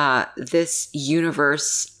that this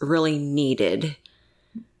universe really needed.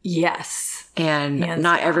 Yes. And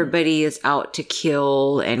not everybody is out to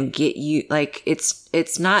kill and get you. Like,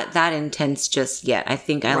 it's not that intense just yet. I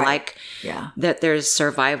think I like that there's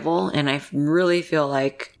survival. And I really feel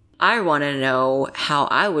like I want to know how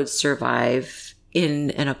I would survive in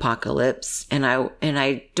an apocalypse. And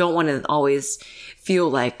I don't want to always feel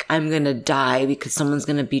like I'm going to die because someone's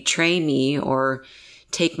going to betray me or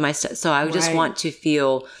take my stuff. So I just want to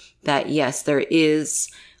feel that, yes, there is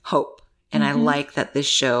hope. And I like that this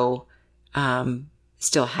show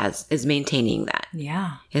still is maintaining that.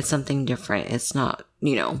 Yeah. It's something different. It's not,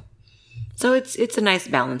 So it's a nice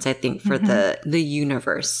balance, I think, for the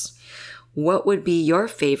universe. What would be your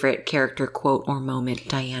favorite character quote or moment,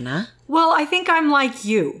 Diana? Well, I think I'm like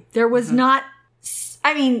you. There was not,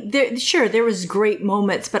 there was great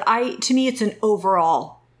moments, but to me, it's an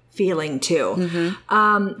overall feeling too.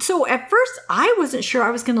 So at first I wasn't sure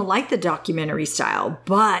I was going to like the documentary style,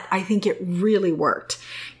 but I think it really worked.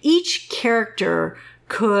 Each character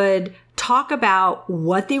could talk about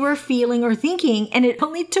what they were feeling or thinking, and it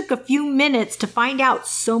only took a few minutes to find out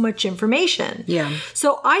so much information. Yeah.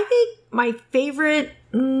 So I think my favorite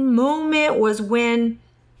moment was when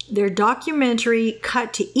their documentary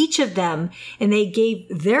cut to each of them and they gave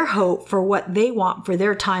their hope for what they want for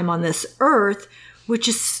their time on this earth, which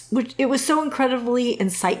it was so incredibly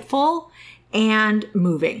insightful and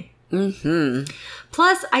moving.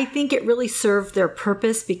 Plus, I think it really served their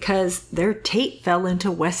purpose because their tape fell into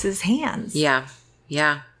Wes's hands. Yeah.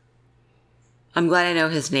 I'm glad I know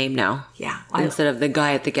his name now. Yeah. Instead of the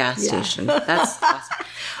guy at the gas station. That's awesome.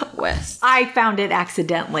 Wes. I found it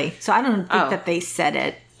accidentally, so I don't think that they said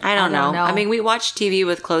it. I don't know. I mean, we watch TV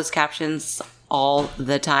with closed captions all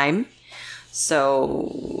the time.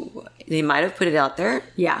 So they might have put it out there.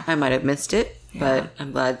 Yeah. I might have missed it, but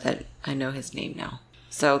I'm glad that I know his name now.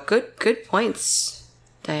 So good points,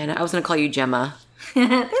 Diana. I was going to call you Gemma.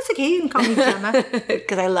 That's okay. You can call me Gemma.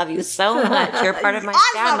 Because I love you so much. You're part of my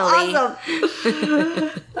family.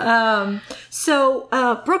 Awesome. So,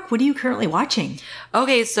 Brooke, what are you currently watching?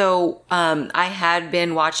 Okay, so I had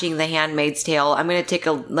been watching The Handmaid's Tale. I'm going to take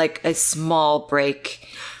a small break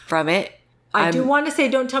from it. I do want to say,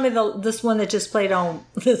 don't tell me this one that just played on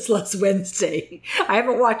this last Wednesday. I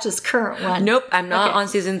haven't watched this current one. Nope, I'm not on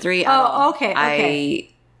season 3 at all. Okay. I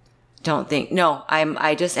don't think. No,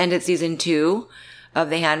 I just ended season 2 of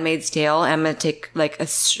The Handmaid's Tale. I'm going to take a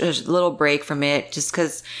little break from it just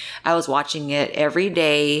because I was watching it every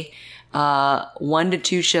day, 1 to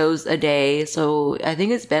 2 shows a day. So I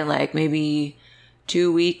think it's been maybe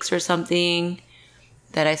 2 weeks or something.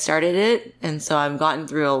 that I started it. And so I've gotten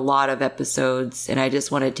through a lot of episodes, and I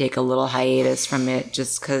just want to take a little hiatus from it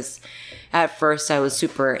just because at first I was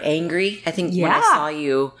super angry. I think when I saw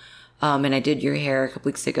you and I did your hair a couple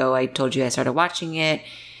weeks ago, I told you I started watching it.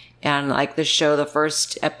 And like the show, the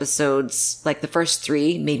first episodes, like the first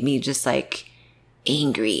 3 made me just like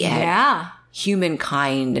angry at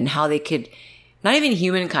humankind and how they could, not even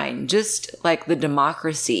humankind, just like the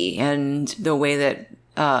democracy and the way that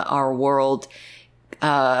our world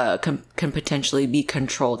can potentially be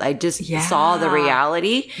controlled. I just saw the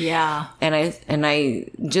reality. Yeah. And I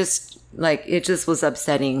just like, it just was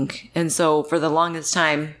upsetting. And so for the longest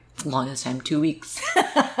time, 2 weeks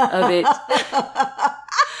of it,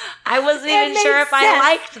 I wasn't even sure if I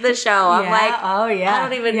liked the show. I'm like, I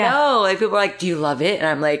don't even know. Like people are like, do you love it? And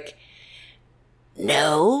I'm like,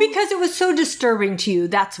 no. Because it was so disturbing to you.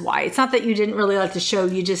 That's why. It's not that you didn't really like the show.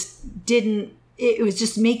 You just didn't. It was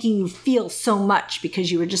just making you feel so much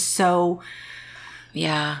because you were just so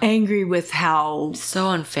angry with how... So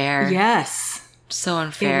unfair. Yes. So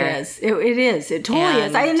unfair. It is. It is. It totally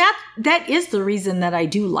is. And that is the reason that I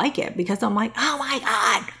do like it, because I'm like, oh my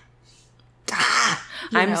God.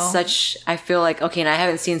 I feel like, okay, and I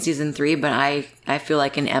haven't seen season 3, but I feel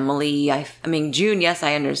like in Emily, I mean, June, yes,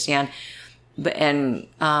 I understand. But, and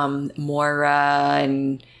Moira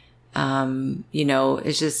and...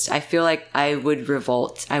 it's just, I feel like I would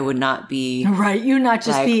revolt. I would not be... Right. You not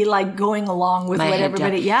just like, be like going along with what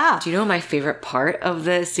everybody... Yeah. Do you know my favorite part of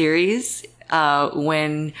the series?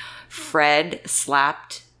 When Fred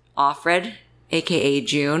slapped Offred, aka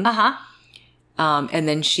June. And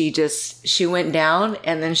then she went down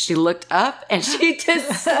and then she looked up and she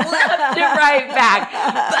just slapped it right back.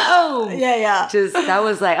 Boom. Yeah. That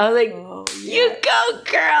was like, I was like, you go,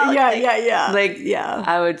 girl. Yeah.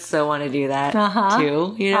 I would so want to do that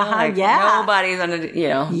too. Nobody's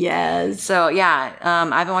gonna, Yes. So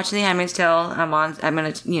I've been watching The Handmaid's Tale. I'm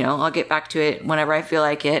gonna, I'll get back to it whenever I feel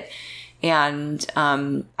like it. And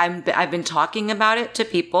I've been talking about it to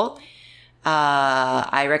people.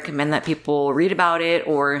 I recommend that people read about it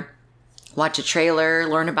or watch a trailer,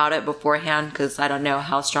 learn about it beforehand, because I don't know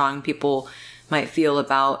how strong people might feel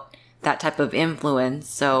about that type of influence.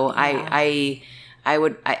 So I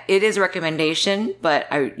would, it is a recommendation, but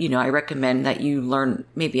I recommend that you learn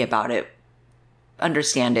maybe about it,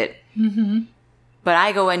 understand it. But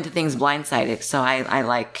I go into things blindsided. So I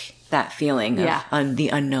like that feeling of the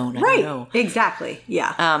unknown. I don't know. Exactly.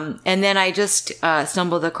 Yeah. And then I just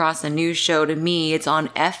stumbled across a new show to me. It's on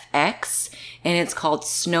FX and it's called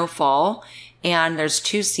Snowfall. And there's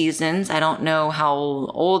 2 seasons. I don't know how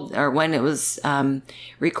old or when it was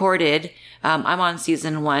recorded. I'm on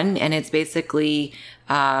season 1, and it's basically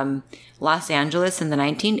Los Angeles in the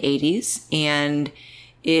 1980s. And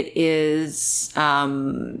it is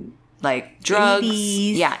like drugs.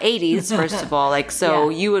 80s. Yeah, 80s, first of all. Like, so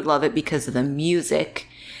you would love it because of the music.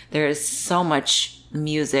 There is so much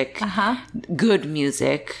music, good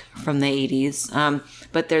music from the 80s.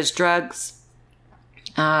 But there's drugs.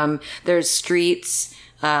 There's streets,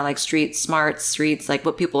 like street smarts, streets, like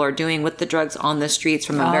what people are doing with the drugs on the streets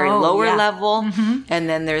from a very lower level. And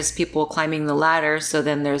then there's people climbing the ladder. So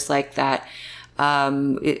then there's like that,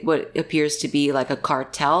 what appears to be like a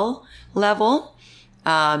cartel level,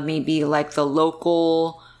 maybe like the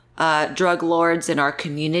local, drug lords in our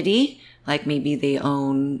community. Like maybe they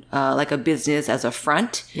own, like a business as a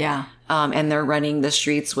front. Yeah. And they're running the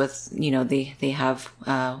streets with, they have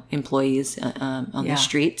employees on the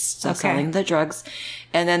streets selling the drugs.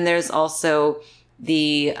 And then there's also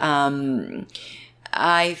the,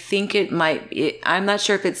 I think it might, I'm not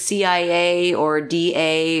sure if it's CIA or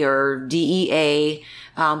DA or DEA,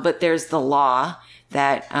 but there's the law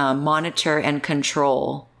that monitor and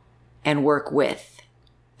control and work with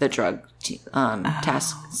the drug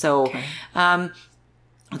task. So,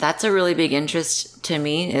 that's a really big interest to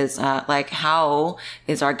me is, like, how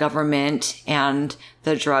is our government and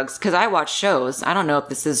the drugs? Cause I watch shows. I don't know if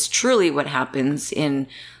this is truly what happens in,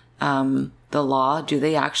 the law. Do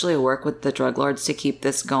they actually work with the drug lords to keep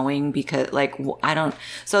this going? Because like, I don't,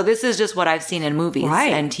 so this is just what I've seen in movies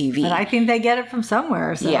and TV. But I think they get it from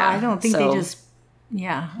somewhere. So I don't think they just,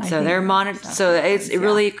 so they're monitored. So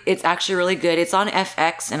it's actually really good. It's on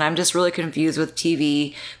FX, and I'm just really confused with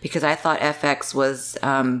TV because I thought FX was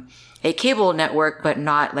a cable network, but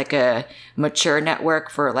not like a mature network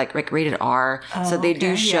for like rated R. So they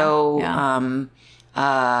do show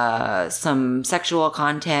some sexual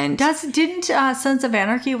content. Didn't Sons of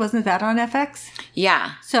Anarchy, wasn't that on FX?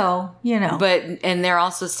 Yeah. So but and they're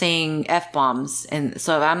also saying F-bombs, and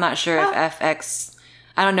so I'm not sure if FX.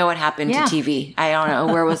 I don't know what happened to TV. I don't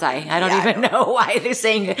know. Where was I? I don't even know why they're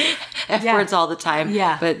saying F words all the time.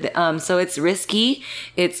 Yeah. But so it's risky.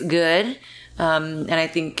 It's good. And I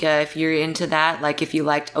think if you're into that, like if you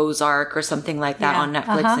liked Ozark or something like that on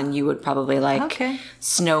Netflix, then you would probably like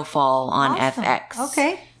Snowfall on FX.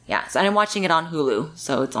 Okay. Yeah. So I'm watching it on Hulu.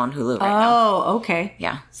 So it's on Hulu right now. Oh, okay.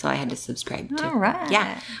 Yeah. So I had to subscribe to. All right.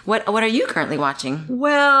 Yeah. What are you currently watching?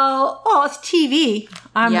 Well, it's TV.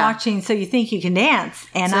 I'm watching So You Think You Can Dance,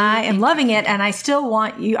 and I am loving it. And I still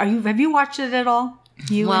want you. Have you watched it at all?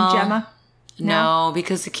 You and Gemma? No,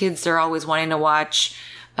 because the kids are always wanting to watch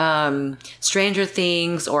Stranger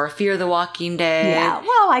Things or Fear the Walking Dead. Yeah.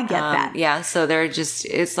 Well, I get that. Yeah. So they're just.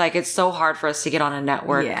 It's like it's so hard for us to get on a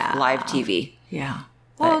network live TV. Yeah.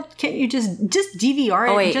 Well, can't you just DVR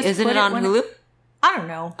it? Oh wait, just isn't it on Hulu? I don't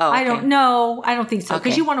know. Oh, okay. I don't know. I don't think so.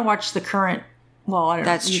 Because Okay. you want to watch the current. Well, I don't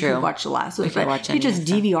know. That's you true. Could watch the last one. We could watch you just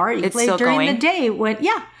any of DVR it. You It's play still it during going? the day.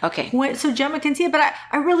 Okay. So Gemma can see it. But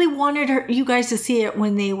I really wanted you guys to see it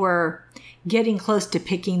when they were getting close to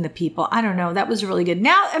picking the people. I don't know. That was really good.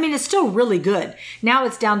 Now, I mean, it's still really good. Now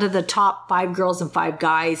it's down to the top 5 girls and 5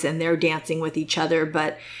 guys, and they're dancing with each other.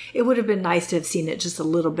 But it would have been nice to have seen it just a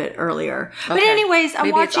little bit earlier. But anyways, I'm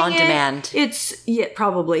Maybe watching it's on demand. It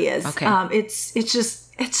probably is. Okay.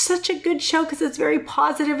 It's such a good show because it's very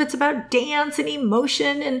positive. It's about dance and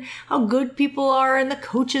emotion and how good people are, and the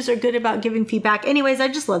coaches are good about giving feedback. Anyways, I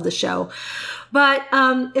just love the show. But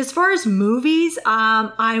as far as movies,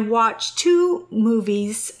 I watched 2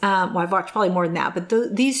 movies. Well, I've watched probably more than that,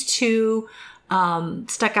 but these 2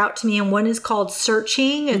 stuck out to me. And one is called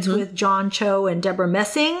Searching. It's with John Cho and Deborah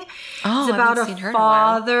Messing. Oh, it's about I haven't seen her a in a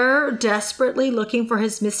while. father desperately looking for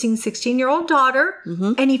his missing 16-year-old daughter.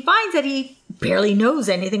 And he finds that he barely knows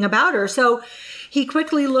anything about her. So he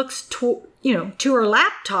quickly looks to her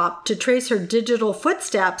laptop to trace her digital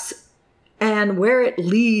footsteps. And where it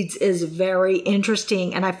leads is very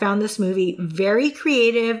interesting. And I found this movie very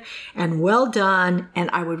creative and well done. And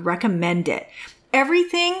I would recommend it.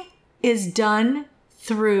 Everything is done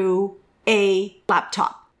through a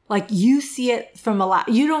laptop. Like you see it from a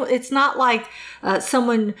laptop. It's not like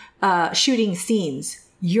someone shooting scenes.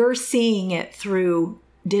 You're seeing it through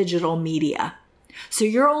digital media. So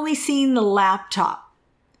you're only seeing the laptop,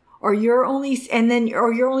 or you're only seeing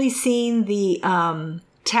the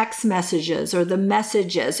text messages or the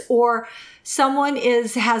messages, or someone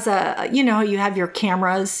has a, you have your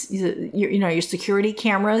cameras, your security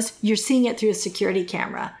cameras. You're seeing it through a security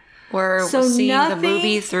camera. We're seeing the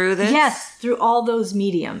movie through this? Yes, through all those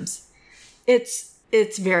mediums. It's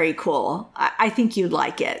very cool. I think you'd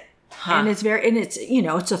like it. Huh. And it's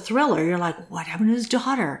it's a thriller. You're like, what happened to his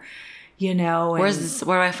daughter? Where's this?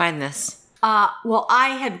 Where do I find this? Well,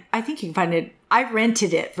 I think you can find it. I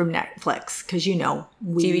rented it from Netflix because,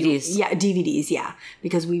 DVDs. Yeah, DVDs. Yeah.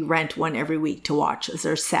 Because we rent one every week to watch as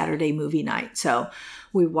our Saturday movie night. So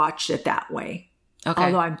we watched it that way. Okay.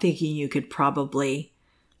 Although I'm thinking you could probably.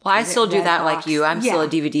 Well, I still do that Redbox. like you. I'm still a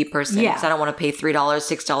DVD person because Yeah. I don't want to pay $3,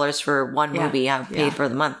 $6 for one movie. I paid for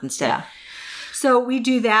the month instead. Yeah. So we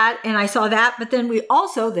do that, and I saw that. But then we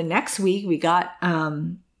also, the next week, we got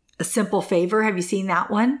A Simple Favor. Have you seen that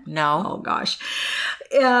one? No. Oh, gosh.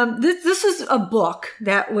 This is a book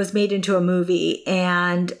that was made into a movie,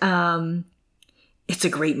 and it's a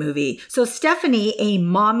great movie. So Stephanie, a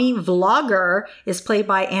mommy vlogger, is played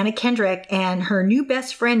by Anna Kendrick, and her new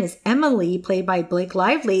best friend is Emily, played by Blake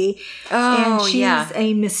Lively. Oh, and she's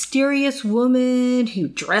a mysterious woman who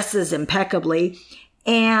dresses impeccably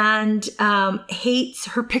and hates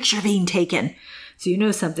her picture being taken.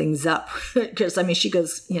 So something's up because, she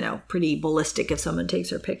goes, pretty ballistic if someone takes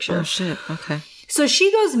her picture. Oh, shit. Okay. So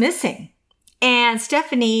she goes missing. And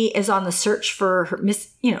Stephanie is on the search for her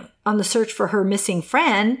missing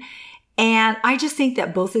friend. And I just think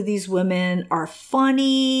that both of these women are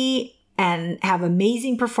funny and have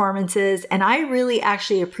amazing performances. And I really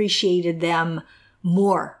actually appreciated them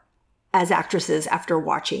more as actresses after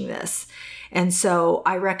watching this. And so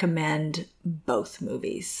I recommend both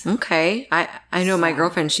movies. Okay. I know my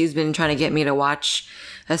girlfriend, she's been trying to get me to watch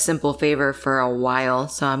A Simple Favor for a while.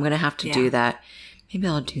 So I'm going to have to do that. Maybe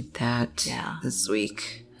I'll do that this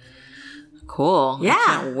week. Cool. Yeah. I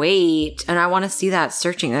can't wait. And I want to see that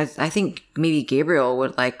Searching. I think maybe Gabriel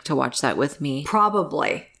would like to watch that with me.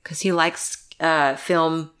 Probably. Because he likes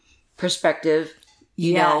film perspective,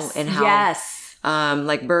 and how,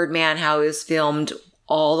 like Birdman, how it was filmed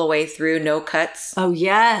all the way through, no cuts. Oh,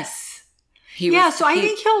 yes. I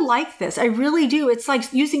think he'll like this. I really do. It's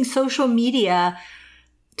like using social media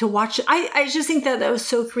to watch. I just think that was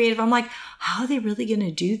so creative. I'm like, how are they really going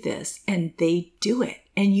to do this? And they do it.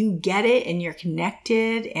 and you get it and you're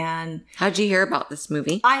connected. And how'd you hear about this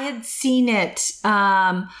movie? I had seen it.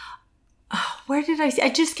 Where did I see? I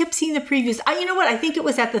just kept seeing the previews. You know what? I think it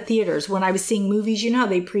was at the theaters when I was seeing movies. You know how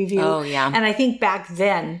they preview? Oh, yeah. And I think back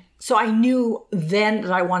then, so I knew then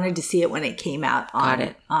that I wanted to see it when it came out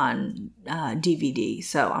on DVD.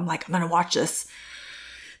 So I'm like, I'm going to watch this.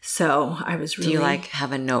 So I was really... Do you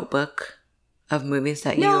have a notebook of movies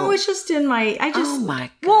that No, it's just in my... Oh my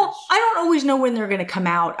gosh. Well, I don't always know when they're going to come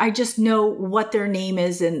out. I just know what their name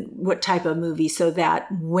is and what type of movie so that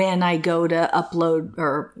when I go to upload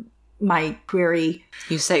or my query...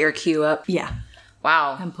 You set your queue up? Yeah.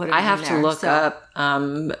 Wow. I have to look up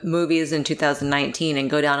movies in 2019 and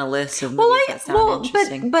go down a list of movies that sound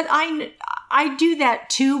interesting. But I do that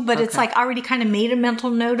too, but it's like I already kind of made a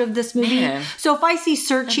mental note of this movie. Man. So if I see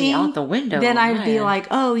searching, out the window, then I'd be like,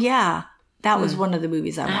 oh yeah, that was one of the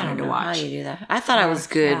movies I wanted to watch. How you do that? I thought I was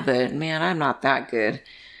good, but man, I'm not that good.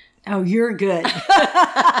 Oh, you're good.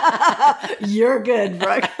 You're good,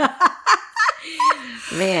 Brooke.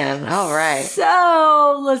 Man, all right.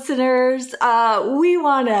 So, listeners, we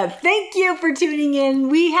want to thank you for tuning in.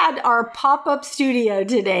 We had our pop-up studio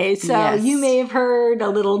today, so you may have heard a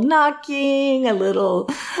little knocking, a little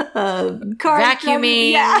car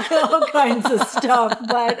vacuuming, all kinds of stuff.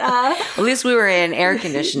 But at least we were in air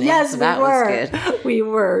conditioning. Yes, so that was good. We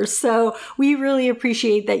were. So we really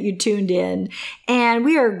appreciate that you tuned in, and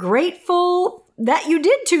we are grateful that you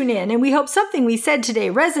did tune in, and we hope something we said today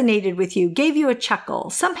resonated with you, gave you a chuckle,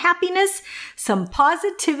 some happiness, some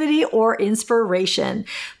positivity, or inspiration.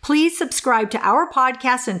 Please subscribe to our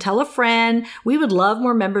podcast and tell a friend. We would love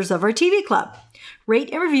more members of our TV club.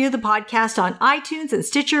 Rate and review the podcast on iTunes and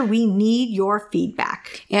Stitcher. We need your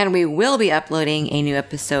feedback. And we will be uploading a new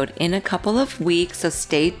episode in a couple of weeks, so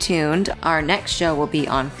stay tuned. Our next show will be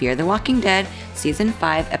on Fear the Walking Dead, Season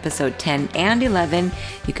 5, Episode 10 and 11.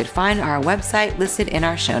 You could find our website listed in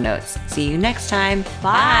our show notes. See you next time.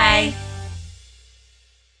 Bye.